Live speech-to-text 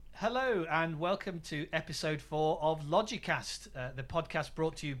Hello and welcome to episode 4 of Logicast, the podcast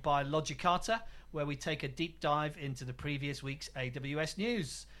brought to you by Logicata, where we take a deep dive into the previous week's AWS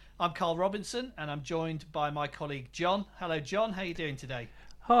news. I'm Carl Robinson and I'm joined by my colleague John. Hello John, how are you doing today?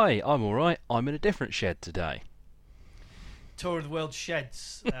 Hi, I'm alright. I'm in a different shed today. Tour of the World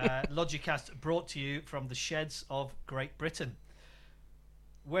Sheds. Logicast brought to you from the sheds of Great Britain.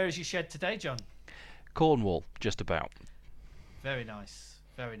 Where is your shed today, John? Cornwall, just about. Very nice.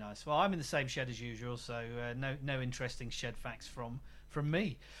 Very nice. Well, I'm in the same shed as usual, so no interesting shed facts from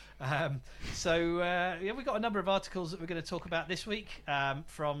me. We've got a number of articles that we're going to talk about this week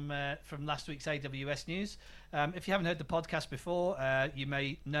from last week's AWS news. If you haven't heard the podcast before, you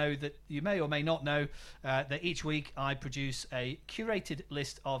may or may not know that each week I produce a curated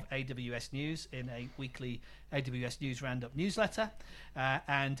list of AWS news in a weekly AWS News Roundup newsletter,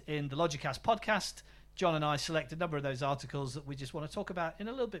 and in the Logicast podcast, John and I select a number of those articles that we just want to talk about in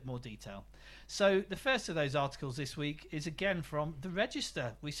a little bit more detail. So the first of those articles this week is again from the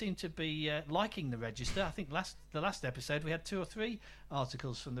Register. We seem to be liking the Register. I think the last episode we had 2 or 3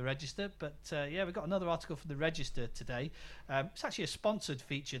 articles from the Register, but we've got another article from the Register today. It's actually a sponsored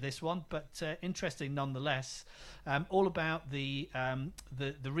feature, this one, but interesting nonetheless. All about the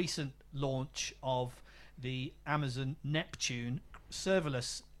recent launch of the Amazon Neptune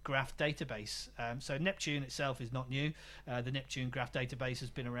serverless graph database. So Neptune itself is not new. The Neptune graph database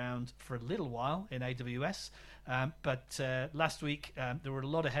has been around for a little while in AWS, but last week there were a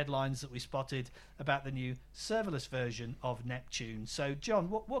lot of headlines that we spotted about the new serverless version of Neptune. So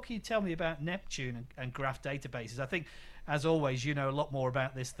John, what can you tell me about Neptune and graph databases? I think, as always, you know a lot more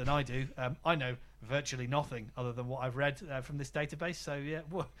about this than I do. I know virtually nothing other than what I've read from this database. So yeah,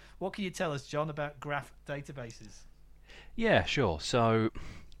 what can you tell us, John, about graph databases? Yeah, sure. So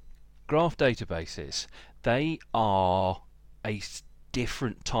graph databases, they are a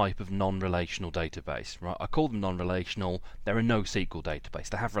different type of non-relational database, right? I call them non-relational. They're a NoSQL database.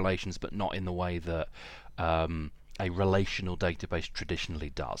 They have relations, but not in the way that a relational database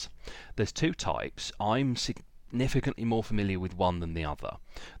traditionally does. There's 2 types. I'm significantly more familiar with one than the other.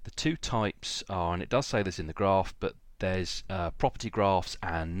 The 2 types are, and it does say this in the graph, but there's property graphs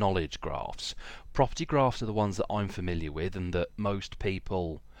and knowledge graphs. Property graphs are the ones that I'm familiar with and that most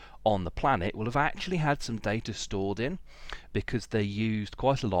people on the planet will have actually had some data stored in, because they're used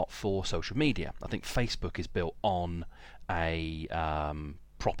quite a lot for social media. I think Facebook is built on a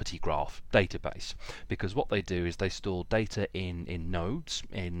property graph database, because what they do is they store data in nodes,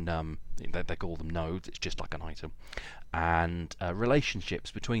 they call them nodes, it's just like an item, and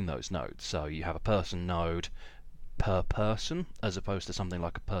relationships between those nodes. So you have a person node per person as opposed to something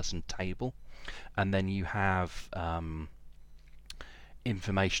like a person table, and then you have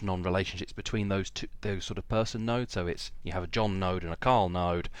information on relationships between those sort of person nodes. So you have a John node and a Carl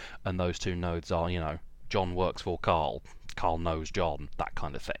node, and those 2 nodes are, John works for Carl knows John, that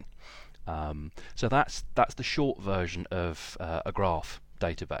kind of thing. So that's the short version of a graph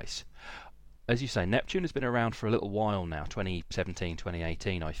database. As you say, Neptune has been around for a little while now, 2017,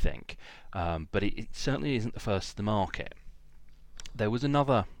 2018 I think, but it certainly isn't the first to the market. There was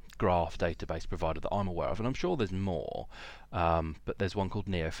another graph database provider that I'm aware of, and I'm sure there's more, but there's one called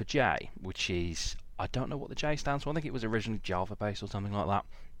Neo4j, which is, I don't know what the J stands for, I think it was originally Java based or something like that.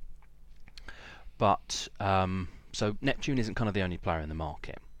 But so Neptune isn't kind of the only player in the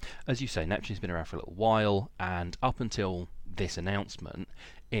market. As you say, Neptune's been around for a little while, and up until this announcement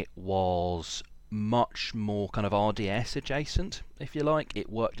it was much more kind of RDS adjacent, if you like. It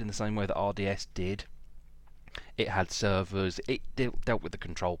worked in the same way that RDS did. It had servers, it dealt with the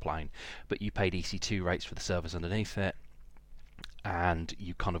control plane, but you paid EC2 rates for the servers underneath it, and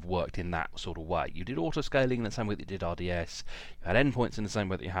you kind of worked in that sort of way. You did auto-scaling in the same way that you did RDS, you had endpoints in the same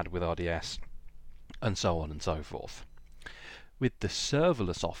way that you had with RDS, and so on and so forth. With the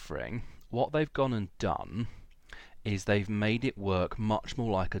serverless offering, what they've gone and done is they've made it work much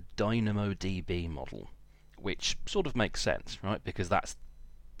more like a DynamoDB model, which sort of makes sense, right? Because that's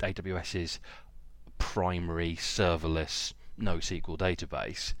AWS's primary serverless NoSQL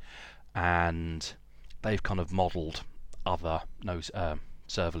database, and they've kind of modelled other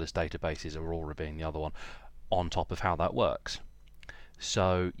serverless databases, Aurora being the other one, on top of how that works.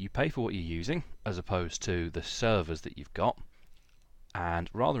 So you pay for what you're using as opposed to the servers that you've got, and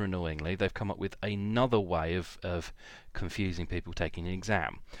rather annoyingly they've come up with another way of confusing people taking an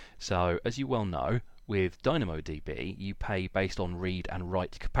exam. So as you well know, with DynamoDB you pay based on read and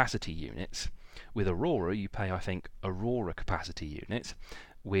write capacity units. With Aurora you pay, I think, Aurora capacity units.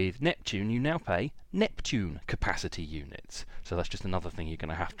 With Neptune you now pay Neptune capacity units. So that's just another thing you're going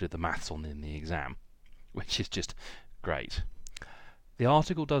to have to do the maths on in the exam, which is just great. The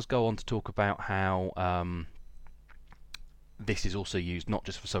article does go on to talk about how this is also used not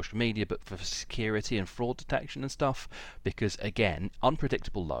just for social media but for security and fraud detection and stuff, because again,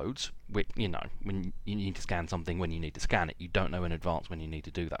 unpredictable loads, when you need to scan something when you need to scan it, you don't know in advance when you need to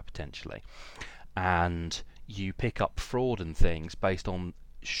do that potentially, and you pick up fraud and things based on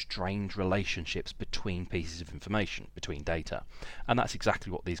strange relationships between pieces of information, between data, and that's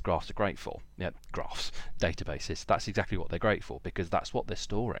exactly what these graphs are great for. Graphs, databases, that's exactly what they're great for, because that's what they're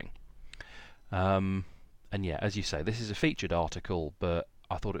storing. And yeah, as you say, this is a featured article, but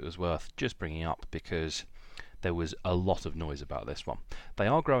I thought it was worth just bringing up because there was a lot of noise about this one. They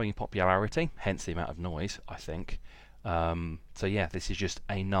are growing in popularity, hence the amount of noise, I think. So yeah, this is just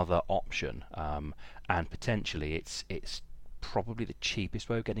another option, and potentially it's probably the cheapest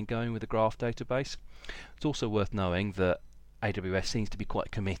way of getting going with a graph database. It's also worth knowing that AWS seems to be quite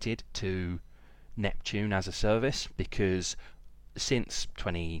committed to Neptune as a service, because since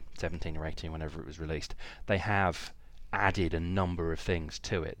 2017 or 18, whenever it was released, they have added a number of things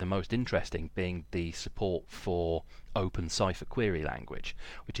to it. The most interesting being the support for open cipher query language,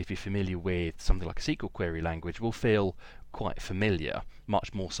 which, if you're familiar with something like a SQL query language, will feel quite familiar,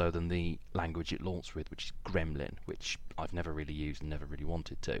 much more so than the language it launched with, which is Gremlin, which I've never really used and never really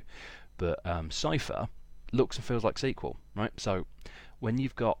wanted to. But Cipher looks and feels like SQL, right? So when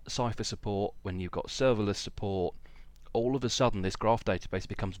you've got Cipher support, when you've got serverless support, all of a sudden this graph database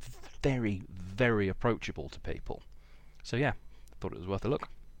becomes very, very approachable to people. So yeah, thought it was worth a look.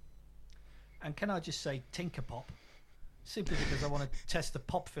 And can I just say Tinkerpop? Simply because I want to test the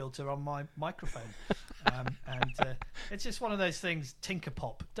pop filter on my microphone. It's just one of those things,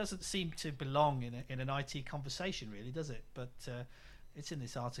 Tinkerpop. Doesn't seem to belong in an IT conversation, really, does it? But it's in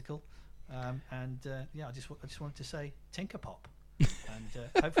this article. I just wanted to say Tinkerpop.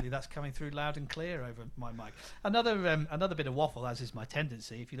 And hopefully that's coming through loud and clear over my mic. Another bit of waffle, as is my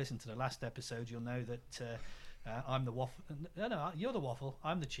tendency. If you listen to the last episode, you'll know that I'm the waffle. No, you're the waffle.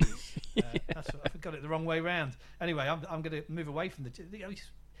 I'm the cheese. I got it the wrong way round. Anyway, I'm going to move away from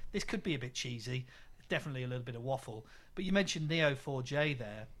this could be a bit cheesy. Definitely a little bit of waffle. But you mentioned Neo4j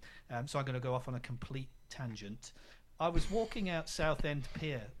there, so I'm going to go off on a complete tangent. I was walking out Southend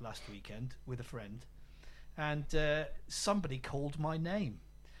Pier last weekend with a friend, and somebody called my name,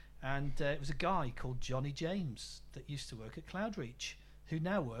 and it was a guy called Johnny James that used to work at Cloudreach, who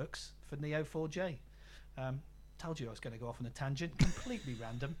now works for Neo4j. Told you I was going to go off on a tangent, completely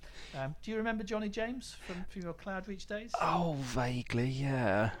random. Do you remember Johnny James from your Cloudreach days? Oh, vaguely,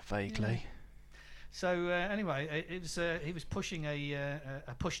 yeah, vaguely. Yeah. So anyway, he was pushing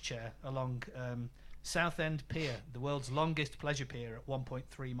a pushchair along Southend Pier, the world's longest pleasure pier at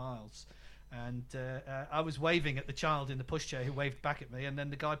 1.3 miles. And I was waving at the child in the pushchair, who waved back at me, and then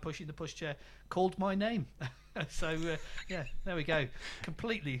the guy pushing the pushchair called my name. So yeah, there we go.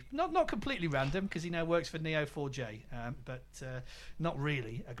 Completely, not completely random, because he now works for Neo4j, but not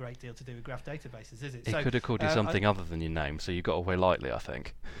really a great deal to do with graph databases, is it? He could have called you something other than your name, so you got away lightly, I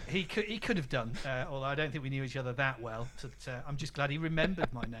think. He could have done, although I don't think we knew each other that well. But, I'm just glad he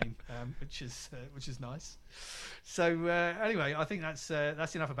remembered my name, which is nice. So anyway, I think that's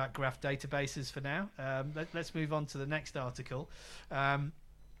enough about graph databases for now. Let's move on to the next article.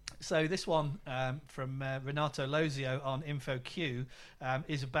 So this one from Renato Lozio on InfoQ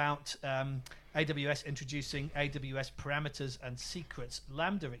is about AWS introducing AWS parameters and secrets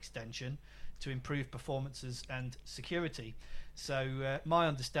Lambda extension to improve performances and security. So my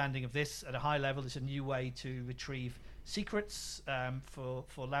understanding of this at a high level is a new way to retrieve secrets for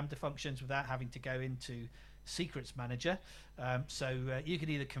Lambda functions without having to go into Secrets Manager. So you can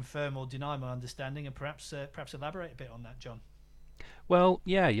either confirm or deny my understanding, and perhaps elaborate a bit on that, John. Well,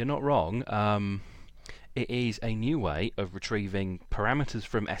 yeah, you're not wrong. It is a new way of retrieving parameters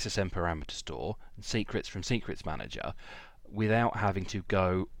from SSM Parameter Store and secrets from Secrets Manager without having to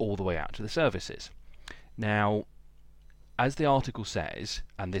go all the way out to the services. Now, as the article says,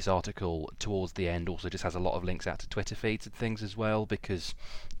 and this article towards the end also just has a lot of links out to Twitter feeds and things as well, because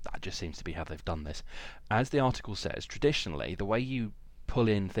that just seems to be how they've done this. As the article says, traditionally, the way you pull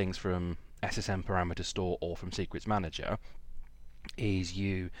in things from SSM Parameter Store or from Secrets Manager is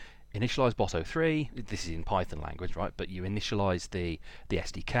you initialize bot03, this is in Python language, right, but you initialize the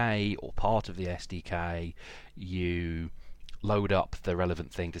SDK or part of the SDK, you load up the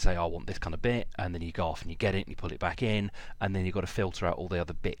relevant thing to say, I want this kind of bit, and then you go off and you get it and you pull it back in, and then you've got to filter out all the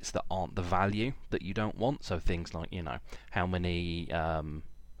other bits that aren't the value that you don't want. So things like, how many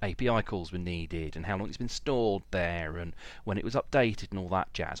API calls were needed and how long it's been stored there and when it was updated and all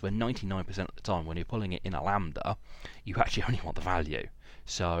that jazz, where 99% of the time when you're pulling it in a Lambda, you actually only want the value.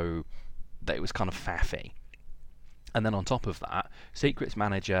 So that it was kind of faffy. And then on top of that, Secrets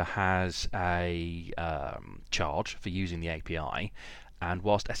Manager has a charge for using the API. And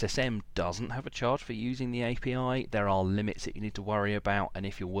whilst SSM doesn't have a charge for using the API, there are limits that you need to worry about. And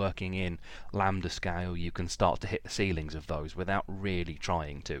if you're working in Lambda scale, you can start to hit the ceilings of those without really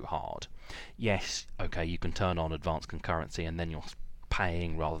trying too hard. Yes, okay, you can turn on advanced concurrency and then you're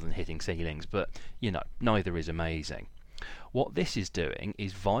paying rather than hitting ceilings, but neither is amazing. What this is doing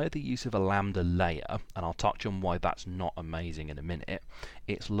is via the use of a Lambda layer, and I'll touch on why that's not amazing in a minute,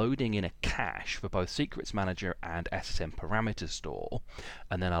 it's loading in a cache for both Secrets Manager and SSM Parameter Store,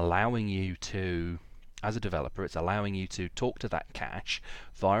 and then allowing you to, as a developer, it's allowing you to talk to that cache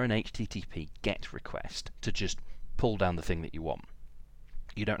via an HTTP GET request to just pull down the thing that you want.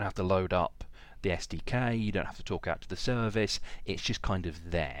 You don't have to load up the SDK, you don't have to talk out to the service, it's just kind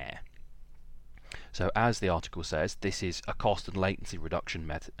of there. So as the article says, this is a cost and latency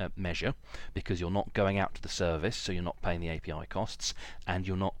reduction measure, because you're not going out to the service, so you're not paying the API costs, and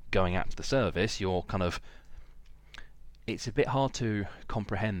you're not going out to the service, you're it's a bit hard to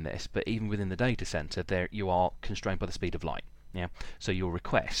comprehend this, but even within the data center, there you are constrained by the speed of light. Yeah, so your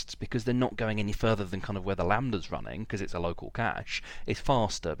requests, because they're not going any further than kind of where the Lambda's running, because it's a local cache, is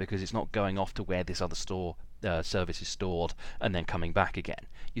faster because it's not going off to where this other service is stored and then coming back again.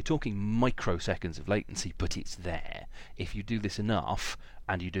 You're talking microseconds of latency, but it's there. If you do this enough,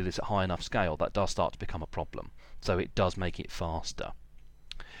 and you do this at high enough scale, that does start to become a problem. So it does make it faster.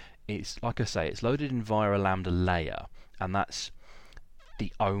 It's, like I say, it's loaded in via a Lambda layer, and that's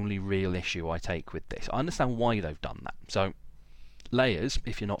the only real issue I take with this. I understand why they've done that. So layers,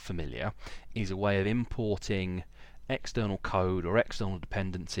 if you're not familiar, is a way of importing external code or external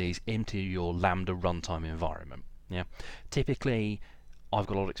dependencies into your Lambda runtime environment. Yeah, typically I've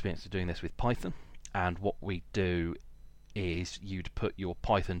got a lot of experience of doing this with Python, and what we do is you'd put your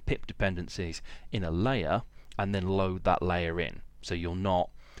Python pip dependencies in a layer and then load that layer in, so you're not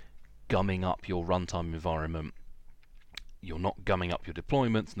gumming up your runtime environment, you're not gumming up your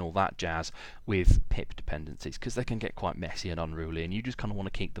deployments and all that jazz with pip dependencies, because they can get quite messy and unruly, and you just kind of want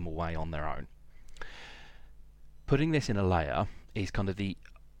to keep them away on their own. Putting this in a layer is kind of the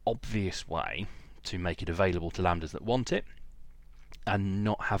obvious way to make it available to Lambdas that want it, and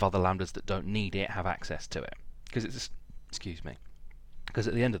not have other Lambdas that don't need it have access to it. Because because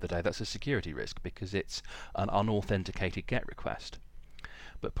at the end of the day, that's a security risk, because it's an unauthenticated GET request.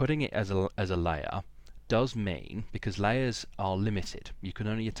 But putting it as a layer does mean, because layers are limited, you can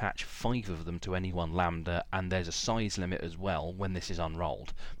only attach 5 of them to any one Lambda, and there's a size limit as well when this is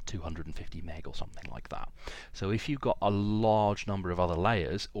unrolled, 250 meg or something like that. So if you've got a large number of other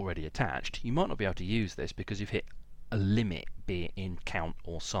layers already attached, you might not be able to use this because you've hit a limit, be it in count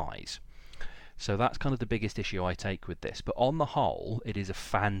or size. So that's kind of the biggest issue I take with this. But on the whole, it is a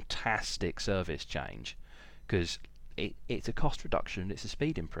fantastic service change, because it's a cost reduction, it's a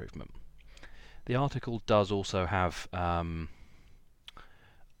speed improvement. The article does also have a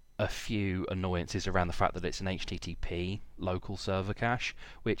few annoyances around the fact that it's an HTTP local server cache,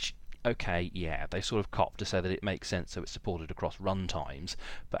 which, okay, yeah, they sort of cop to say that it makes sense so it's supported across runtimes,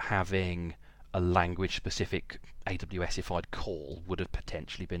 but having a language-specific AWS-ified call would have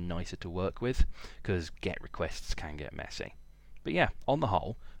potentially been nicer to work with, because GET requests can get messy. But yeah, on the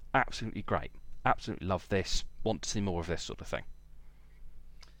whole, absolutely great. Absolutely love this. Want to see more of this sort of thing.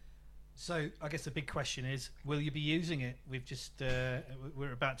 So I guess the big question is, will you be using it?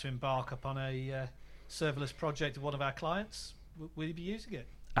 We're about to embark upon a serverless project of one of our clients. Will you be using it?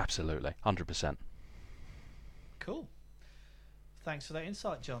 Absolutely, 100%. Cool. Thanks for that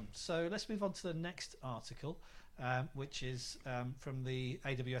insight, John. So let's move on to the next article, which is from the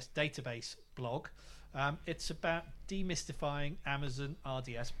AWS database blog. It's about demystifying Amazon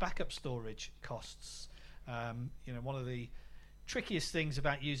RDS backup storage costs. One of the trickiest things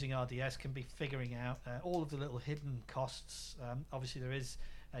about using RDS can be figuring out all of the little hidden costs. Obviously, there is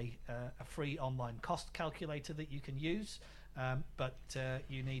a free online cost calculator that you can use, but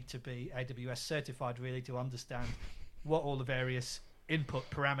you need to be AWS certified really to understand what all the various input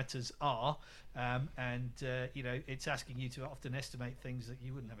parameters are, and it's asking you to often estimate things that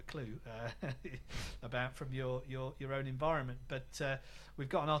you wouldn't have a clue about from your own environment. But we've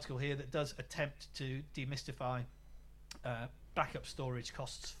got an article here that does attempt to demystify backup storage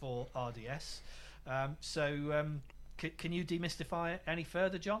costs for RDS. Can you demystify it any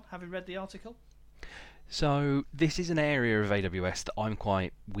further, John, having read the article? So this is an area of AWS that I'm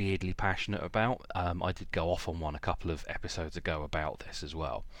quite weirdly passionate about. I did go off on one a couple of episodes ago about this as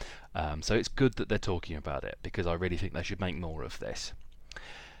well. So it's good that they're talking about it, because I really think they should make more of this.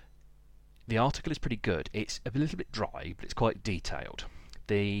 The article is pretty good. It's a little bit dry, but it's quite detailed.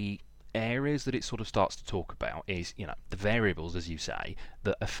 The areas that it sort of starts to talk about is, the variables, as you say,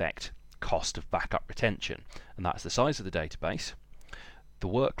 that affect cost of backup retention, and that's the size of the database, the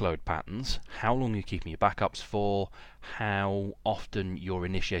workload patterns, how long you're keeping your backups for, how often you're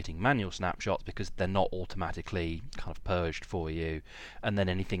initiating manual snapshots because they're not automatically kind of purged for you, and then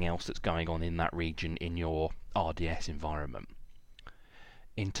anything else that's going on in that region in your RDS environment.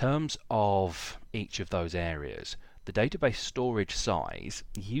 In terms of each of those areas, the database storage size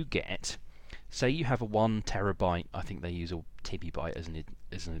you get, say you have a 1 terabyte, I think they use a TB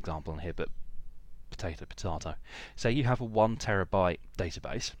as an example on here, but potato. Say you have a 1 terabyte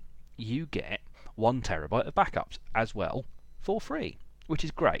database, you get 1 terabyte of backups as well for free, which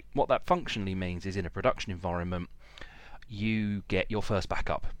is great. What that functionally means is in a production environment, you get your first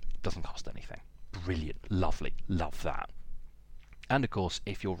backup. It doesn't cost anything. Brilliant, lovely, love that. And of course,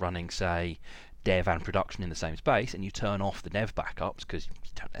 if you're running, say, dev and production in the same space, and you turn off the dev backups because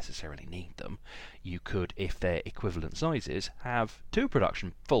you don't necessarily need them, you could, if they're equivalent sizes, have 2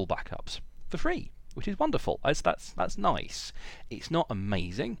 production full backups for free, which is wonderful. That's nice. It's not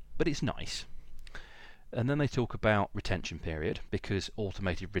amazing, but it's nice. And then they talk about retention period, because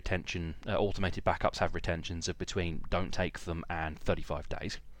automated backups have retentions of between don't take them and 35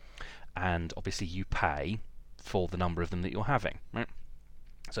 days. And obviously you pay for the number of them that you're having, right?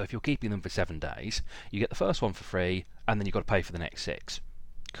 So if you're keeping them for 7 days, you get the first one for free, and then you've got to pay for the next 6.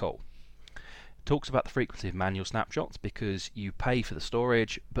 Cool. Talks about the frequency of manual snapshots, because you pay for the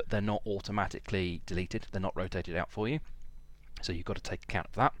storage, but they're not automatically deleted. They're not rotated out for you. So you've got to take account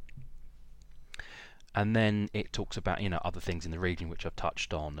of that. And then it talks about, other things in the region which I've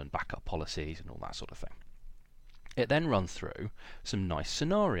touched on, and backup policies and all that sort of thing. It then runs through some nice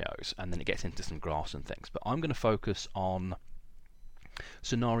scenarios, and then it gets into some graphs and things. But I'm going to focus on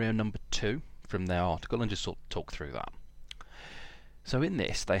scenario number 2 from their article and just sort of talk through that. So in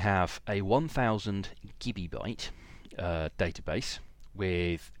this, they have a 1000 gigabyte database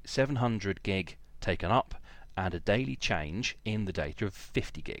with 700 gig taken up and a daily change in the data of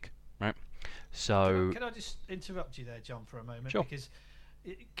 50 gig, right? So can I just interrupt you there, John, for a moment? Sure. Because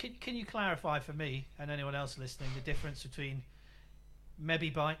can you clarify for me and anyone else listening the difference between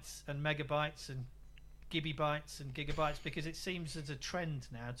megabytes and megabytes and gigabytes and gigabytes? Because it seems there's a trend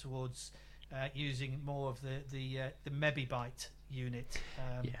now towards using more of the megabyte unit.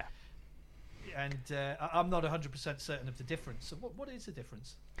 And I'm not 100% certain of the difference. So what is the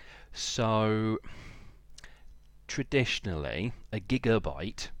difference? So traditionally, a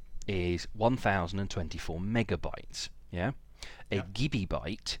gigabyte is 1024 megabytes. Yeah. A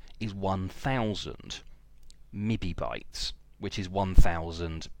gigabyte is 1000 megabytes, which is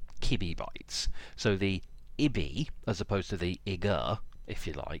 1000 kilobytes. So the IBI, as opposed to the IGA, if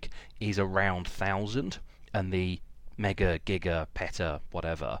you like, is around 1000, and the mega, giga, peta,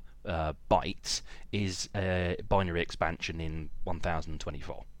 whatever bytes is a binary expansion in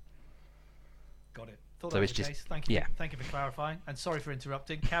 1024. Got it. Thought So that was it's the just case. Thank you. Thank you for clarifying, and sorry for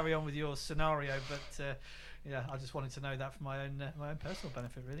interrupting. Carry on with your scenario, but I just wanted to know that for my own personal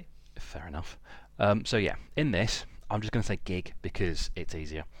benefit, really. Fair enough. So yeah, in this, I'm just going to say gig because it's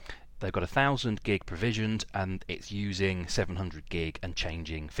easier. They've got 1000 gig provisioned, and it's using 700 gig and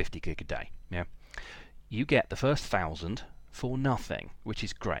changing 50 gig a day. Yeah, you get the first 1000 for nothing, which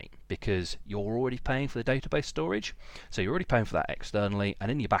is great because you're already paying for the database storage, so you're already paying for that externally,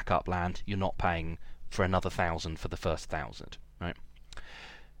 and in your backup land, you're not paying for another 1000 for the first 1000, right?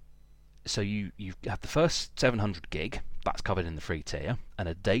 So you have the first 700 gig, that's covered in the free tier, and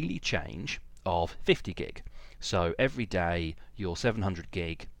a daily change of 50 gig. So every day your 700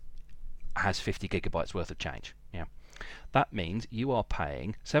 gig has 50 gigabytes worth of change. Yeah, that means you are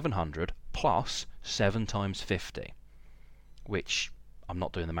paying 700 plus 7 times 50, which I'm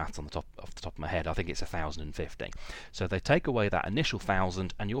not doing the maths off the top of my head. I think it's 1050. So they take away that initial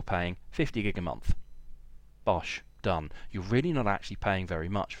 1000, and you're paying 50 gig a month. Bosh, done. You're really not actually paying very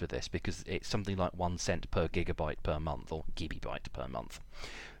much for this because it's something like 1 cent per gigabyte per month, or gigabyte per month.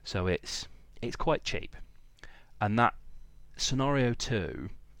 So it's quite cheap. And that scenario 2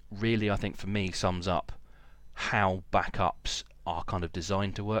 really, I think, for me, sums up how backups are kind of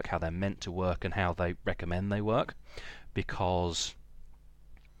designed to work, how they're meant to work, and how they recommend they work. Because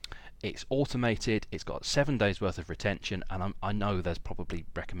it's automated, it's got 7 days worth of retention, and I know there's probably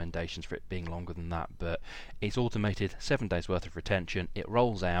recommendations for it being longer than that, but it's automated, 7 days worth of retention, it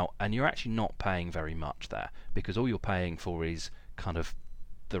rolls out, and you're actually not paying very much there, because all you're paying for is kind of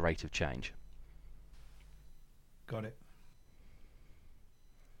the rate of change. Got it.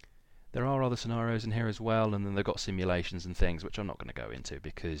 There are other scenarios in here as well, and then they've got simulations and things, which I'm not going to go into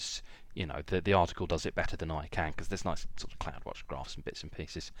because, the article does it better than I can, because there's nice sort of CloudWatch graphs and bits and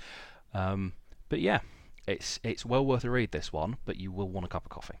pieces. But yeah, it's well worth a read, this one, but you will want a cup of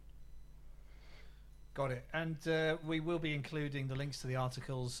coffee. Got it. And we will be including the links to the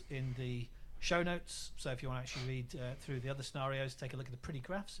articles in the show notes. So if you want to actually read through the other scenarios, take a look at the pretty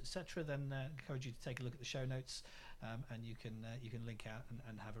graphs, etc., then encourage you to take a look at the show notes, and you can link out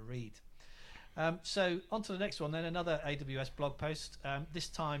and have a read. So on to the next one then, another AWS blog post. This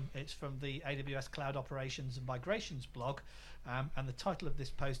time it's from the AWS Cloud Operations and Migrations blog, and the title of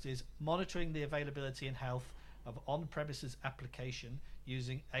this post is Monitoring the Availability and Health of On-Premises Application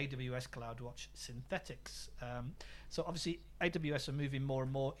Using AWS CloudWatch Synthetics. So obviously AWS are moving more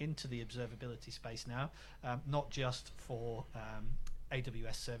and more into the observability space now, not just for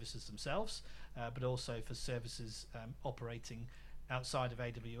AWS services themselves, but also for services operating outside of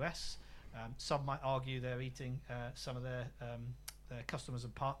AWS. Some might argue they're eating some of their customers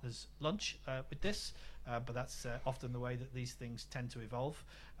and partners' lunch with this, but that's often the way that these things tend to evolve.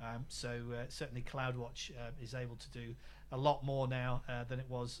 So certainly CloudWatch is able to do a lot more now than it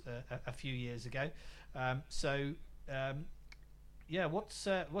was a few years ago. Yeah, what's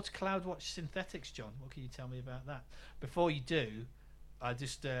CloudWatch Synthetics, John? What can you tell me about that? Before you do, I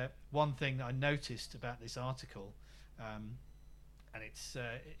just one thing that I noticed about this article, and it's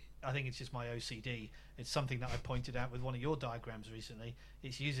I think it's just my OCD. It's something that I pointed out with one of your diagrams recently.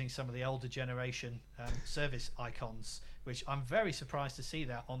 It's using some of the older generation service icons, which I'm very surprised to see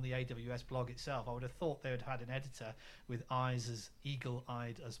that on the AWS blog itself. I would have thought they would have had an editor with eyes as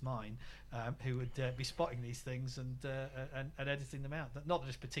eagle-eyed as mine, who would be spotting these things and editing them out. Not that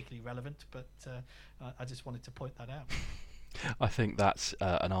it's particularly relevant, but I just wanted to point that out. I think that's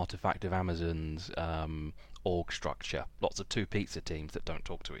an artifact of Amazon's org structure. Lots of two pizza teams that don't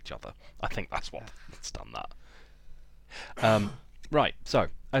talk to each other. I think that's what's done that. Right, so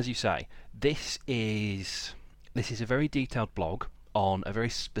as you say, this is a very detailed blog on a very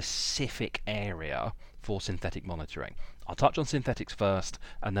specific area for synthetic monitoring. I'll touch on synthetics first,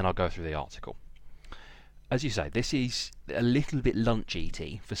 and then I'll go through the article. As you say, this is a little bit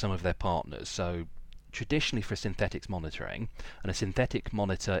lunch-eaty for some of their partners. So traditionally for synthetics monitoring, and a synthetic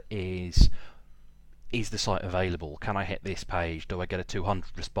monitor is the site available? Can I hit this page? Do I get a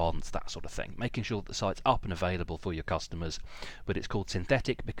 200 response? That sort of thing. Making sure that the site's up and available for your customers, but it's called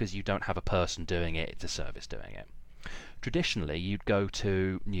synthetic because you don't have a person doing it, it's a service doing it. Traditionally, you'd go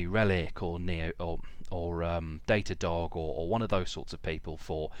to New Relic or Datadog or one of those sorts of people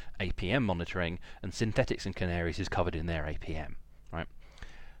for APM monitoring, and synthetics and canaries is covered in their APM, right?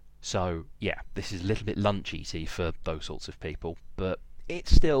 So yeah, this is a little bit lunch-eaty for those sorts of people, but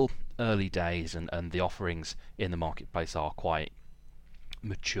it's still early days, and the offerings in the marketplace are quite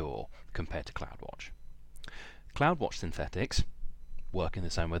mature compared to CloudWatch. CloudWatch synthetics work in the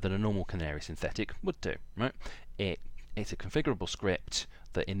same way that a normal canary synthetic would do, right? It's a configurable script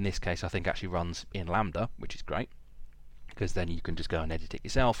that in this case I think actually runs in Lambda, which is great, because then you can just go and edit it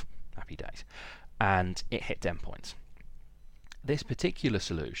yourself, happy days. And it hits endpoints. This particular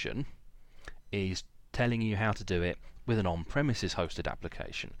solution is telling you how to do it with an on-premises hosted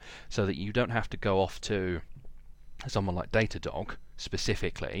application, so that you don't have to go off to someone like Datadog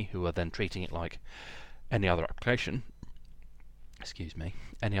specifically, who are then treating it like any other application,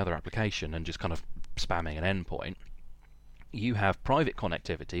 and just kind of spamming an endpoint. You have private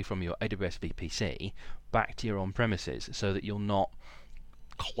connectivity from your AWS VPC back to your on-premises, so that you're not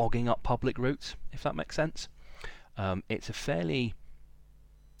clogging up public routes, if that makes sense. It's a fairly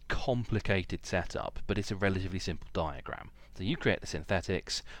complicated setup, but it's a relatively simple diagram. So you create the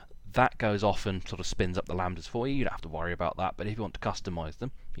synthetics, that goes off and sort of spins up the lambdas for you. You don't have to worry about that, but if you want to customize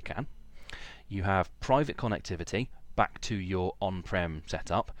them, you can. You have private connectivity back to your on-prem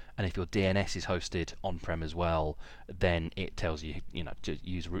setup, and if your DNS is hosted on-prem as well, then it tells you, to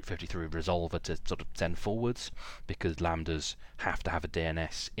use Route 53 resolver to sort of send forwards, because lambdas have to have a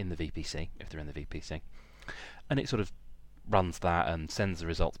DNS in the VPC if they're in the VPC. And it sort of runs that and sends the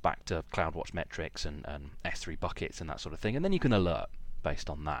results back to CloudWatch metrics and S3 buckets and that sort of thing, and then you can alert based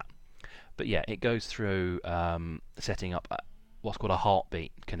on that. But yeah, it goes through setting up what's called a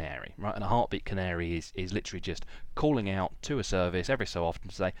heartbeat canary, right? And a heartbeat canary is literally just calling out to a service every so often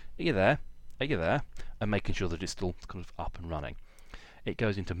to say, are you there? Are you there? And making sure that it's still kind of up and running. It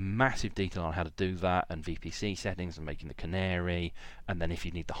goes into massive detail on how to do that, and VPC settings, and making the canary, and then if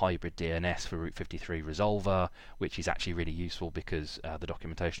you need the hybrid DNS for Route 53 resolver, which is actually really useful because the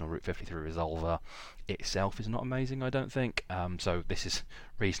documentation on Route 53 resolver itself is not amazing, I don't think. So this is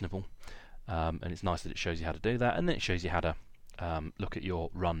reasonable, and it's nice that it shows you how to do that, and then it shows you how to look at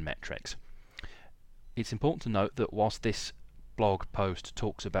your run metrics. It's important to note that whilst this blog post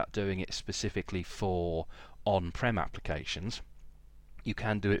talks about doing it specifically for on-prem applications, You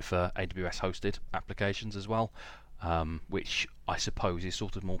can do it for AWS hosted applications as well, which I suppose is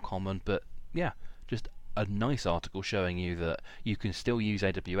sort of more common. But yeah, just a nice article showing you that you can still use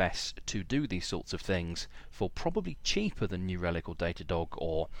AWS to do these sorts of things for probably cheaper than New Relic or Datadog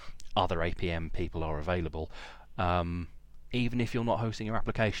or other APM people are available, even if you're not hosting your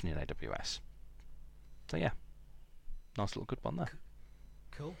application in AWS. So yeah, nice little good one there.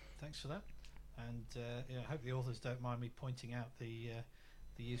 Cool, thanks for that. And I hope the authors don't mind me pointing out the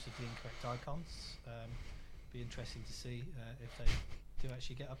use of the incorrect icons. Be interesting to see if they do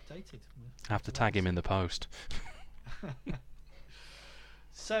actually get updated. Have to tag him in the post.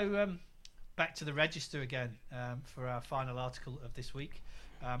 So back to the register again for our final article of this week.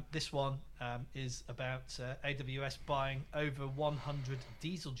 This one is about AWS buying over 100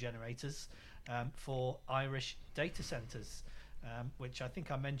 diesel generators for Irish data centers. Which I think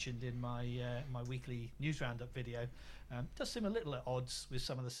I mentioned in my my weekly news roundup video, does seem a little at odds with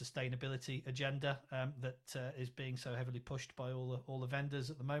some of the sustainability agenda that is being so heavily pushed by all the vendors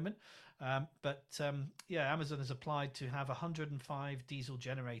at the moment. But Amazon has applied to have 105 diesel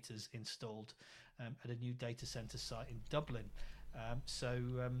generators installed at a new data center site in Dublin.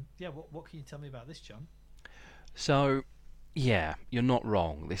 What can you tell me about this, John? So, yeah, you're not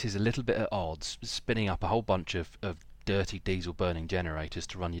wrong. This is a little bit at odds. Spinning up a whole bunch of dirty diesel burning generators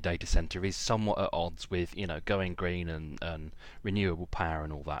to run your data center is somewhat at odds with, going green and renewable power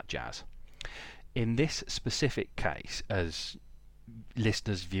and all that jazz. In this specific case, as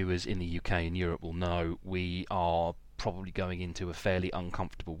listeners, viewers in the UK and Europe will know, we are probably going into a fairly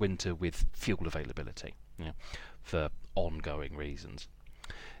uncomfortable winter with fuel availability, for ongoing reasons.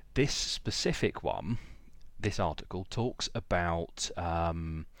 This specific one, this article talks about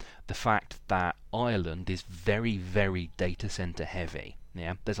the fact that Ireland is very, very data center heavy.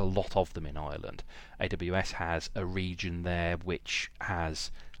 Yeah, there's a lot of them in Ireland. AWS has a region there which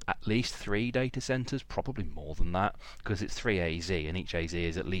has at least 3 data centers, probably more than that, because it's 3 AZ, and each AZ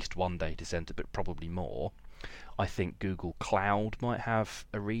is at least 1 data center, but probably more. I think Google Cloud might have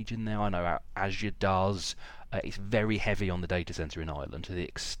a region there. I know Azure does. It's very heavy on the data center in Ireland, to the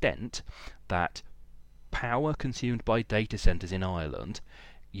extent that power consumed by data centers in Ireland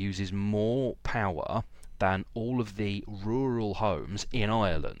uses more power than all of the rural homes in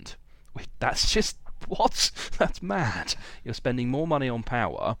Ireland. That's just what? That's mad. You're spending more money on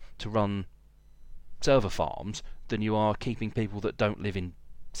power to run server farms than you are keeping people that don't live in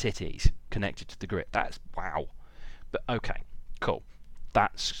cities connected to the grid. That's wow. But okay, cool.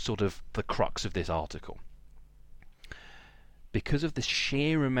 That's sort of the crux of this article. Because of the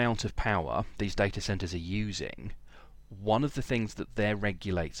sheer amount of power these data centers are using, one of the things that their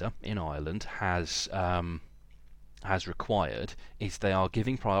regulator in Ireland has required is they are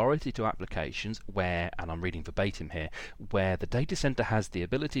giving priority to applications where, and I'm reading verbatim here, where the data center has the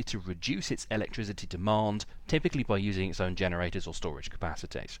ability to reduce its electricity demand, typically by using its own generators or storage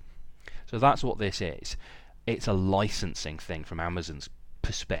capacities. So that's what this is. It's a licensing thing from Amazon's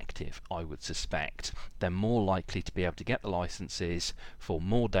perspective, I would suspect. They're more likely to be able to get the licenses for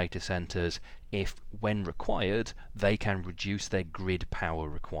more data centers if, when required, they can reduce their grid power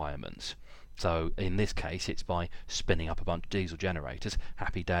requirements. So in this case, it's by spinning up a bunch of diesel generators.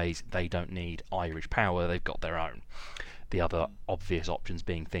 Happy days, they don't need Irish power, they've got their own. The other obvious options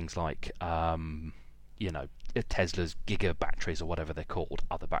being things like Tesla's Giga batteries or whatever they're called.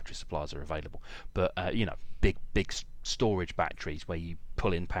 Other battery suppliers are available, but big storage batteries where you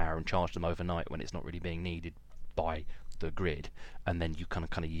pull in power and charge them overnight when it's not really being needed by the grid, and then you kind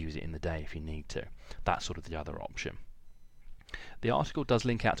of use it in the day if you need to. That's sort of the other option. The article does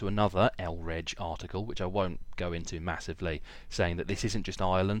link out to another LREG article, which I won't go into massively, saying that this isn't just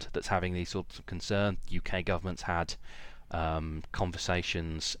Ireland that's having these sorts of concerns. UK government's had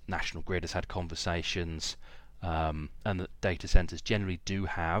conversations, National Grid has had conversations, and that data centers generally do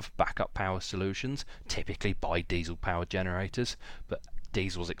have backup power solutions, typically by diesel powered generators, but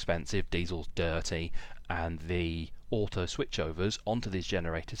diesel's expensive, diesel's dirty, and the auto switchovers onto these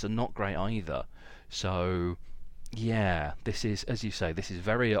generators are not great either. So yeah, this is, as you say, this is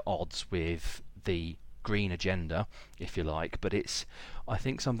very at odds with the green agenda, if you like, but it's, I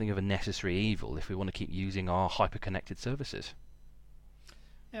think, something of a necessary evil if we want to keep using our hyper-connected services.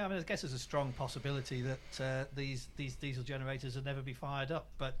 Yeah, I mean, I guess there's a strong possibility that these diesel generators will never be fired up,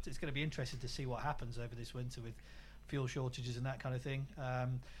 but it's going to be interesting to see what happens over this winter with fuel shortages and that kind of thing.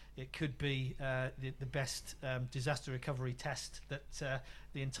 It could be the best disaster recovery test that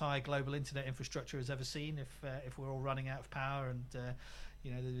the entire global internet infrastructure has ever seen. If we're all running out of power, and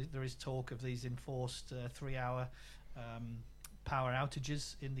there is talk of these enforced 3-hour power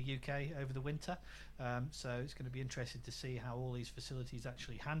outages in the UK over the winter. So it's going to be interesting to see how all these facilities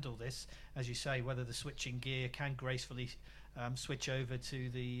actually handle this. As you say, whether the switching gear can gracefully switch over to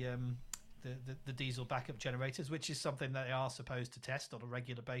the diesel backup generators, which is something that they are supposed to test on a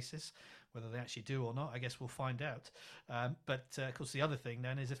regular basis. Whether they actually do or not, I guess we'll find out. But of course, the other thing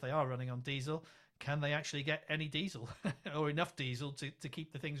then is if they are running on diesel, can they actually get any diesel or enough diesel to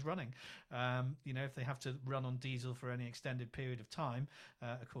keep the things running? If they have to run on diesel for any extended period of time,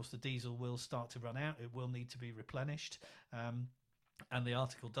 of course, the diesel will start to run out. It will need to be replenished. And the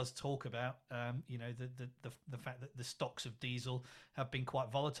article does talk about, the fact that the stocks of diesel have been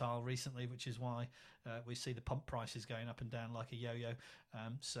quite volatile recently, which is why we see the pump prices going up and down like a yo-yo.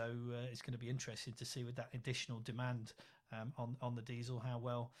 So it's going to be interesting to see with that additional demand on the diesel how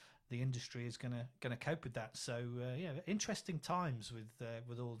well the industry is going to cope with that. So interesting times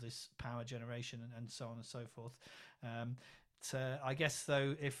with all this power generation and so on and so forth. I guess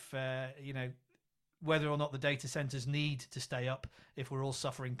though, if whether or not the data centers need to stay up if we're all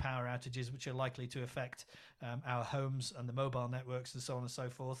suffering power outages, which are likely to affect our homes and the mobile networks and so on and so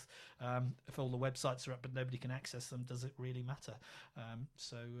forth. If all the websites are up but nobody can access them, does it really matter?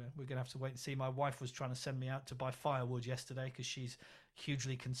 So we're going to have to wait and see. My wife was trying to send me out to buy firewood yesterday because she's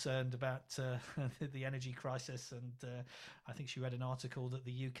hugely concerned about the energy crisis, and I think she read an article that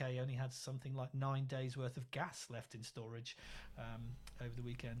the UK only had something like 9 days worth of gas left in storage over the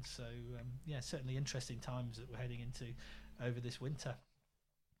weekend. So certainly interesting times that we're heading into over this winter.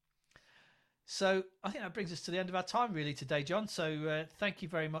 So I think that brings us to the end of our time really today, John. So thank you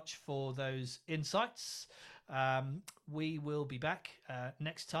very much for those insights. We will be back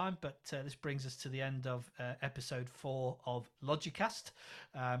next time, but this brings us to the end of episode 4 of Logicast.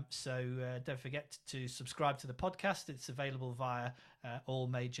 So don't forget to subscribe to the podcast. It's available via all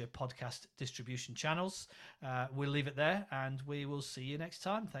major podcast distribution channels. We'll leave it there and we will see you next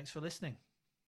time. Thanks for listening.